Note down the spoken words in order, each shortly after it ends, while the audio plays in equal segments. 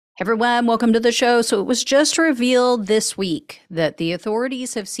Everyone, welcome to the show. So it was just revealed this week that the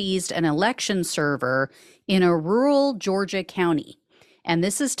authorities have seized an election server in a rural Georgia county. And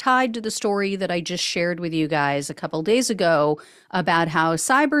this is tied to the story that I just shared with you guys a couple days ago about how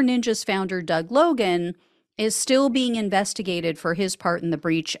Cyber Ninjas founder Doug Logan is still being investigated for his part in the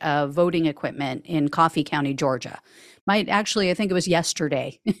breach of voting equipment in Coffee County, Georgia. I think it was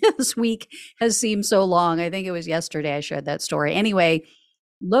yesterday. This week has seemed so long. I think it was yesterday I shared that story. Anyway,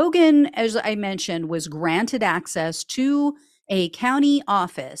 Logan, as I mentioned, was granted access to a county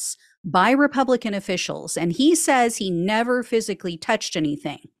office by Republican officials, and he says he never physically touched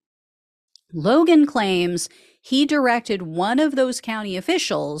anything. Logan claims he directed one of those county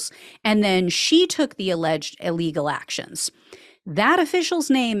officials, and then she took the alleged illegal actions. That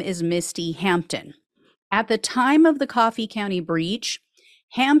official's name is Misty Hampton. At the time of the Coffee County breach,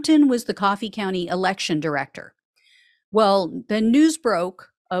 Hampton was the Coffee County election director. Well, the news broke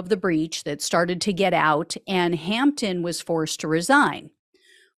of the breach that started to get out, and Hampton was forced to resign.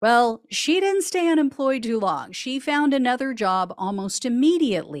 Well, she didn't stay unemployed too long. She found another job almost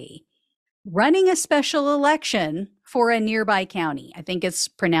immediately, running a special election for a nearby county. I think it's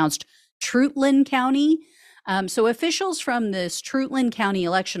pronounced Treutlen County. So officials from this Treutlen County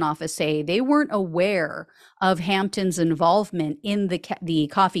election office say they weren't aware of Hampton's involvement in the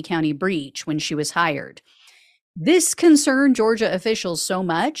Coffee County breach when she was hired. This concerned Georgia officials so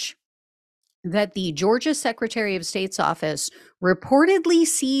much that the Georgia Secretary of State's office reportedly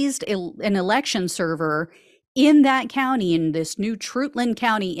seized an election server in that county, in this new Treutlen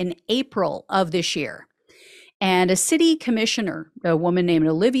County, in April of this year. And a city commissioner, a woman named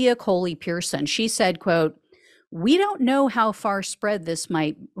Olivia Coley Pearson, she said, quote, "We don't know how far spread this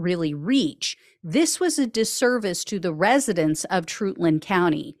might really reach. This was a disservice to the residents of Treutlen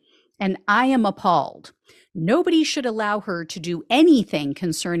County, and I am appalled. Nobody should allow her to do anything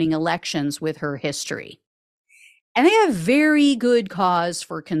concerning elections with her history." And they have very good cause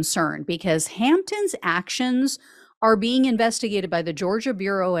for concern because Hampton's actions are being investigated by the Georgia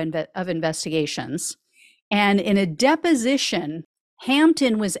Bureau of Investigations. And in a deposition,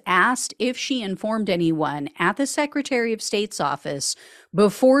 Hampton was asked if she informed anyone at the Secretary of State's office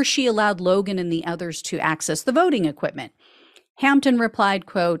before she allowed Logan and the others to access the voting equipment. Hampton replied,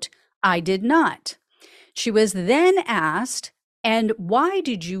 quote, "I did not." She was then asked, "And why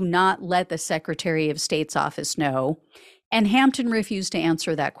did you not let the Secretary of State's office know?" And Hampton refused to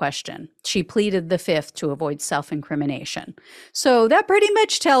answer that question. She pleaded the fifth to avoid self-incrimination. So that pretty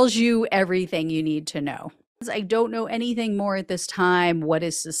much tells you everything you need to know. I don't know anything more at this time, what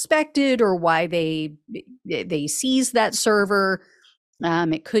is suspected or why they seized that server.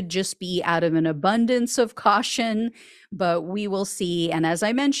 It could just be out of an abundance of caution, but we will see. And as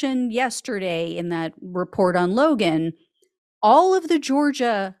I mentioned yesterday in that report on Logan, all of the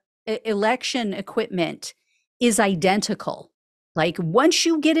Georgia election equipment is identical. Like once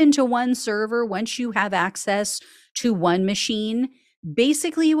you get into one server, once you have access to one machine,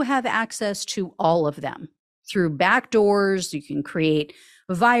 basically you have access to all of them through backdoors. You can create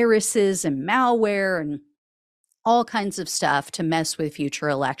viruses and malware and all kinds of stuff to mess with future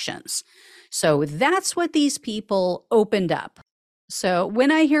elections. So that's what these people opened up. So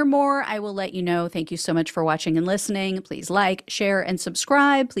when I hear more, I will let you know. Thank you so much for watching and listening. Please like, share, and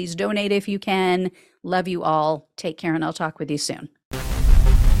subscribe. Please donate if you can. Love you all. Take care, and I'll talk with you soon.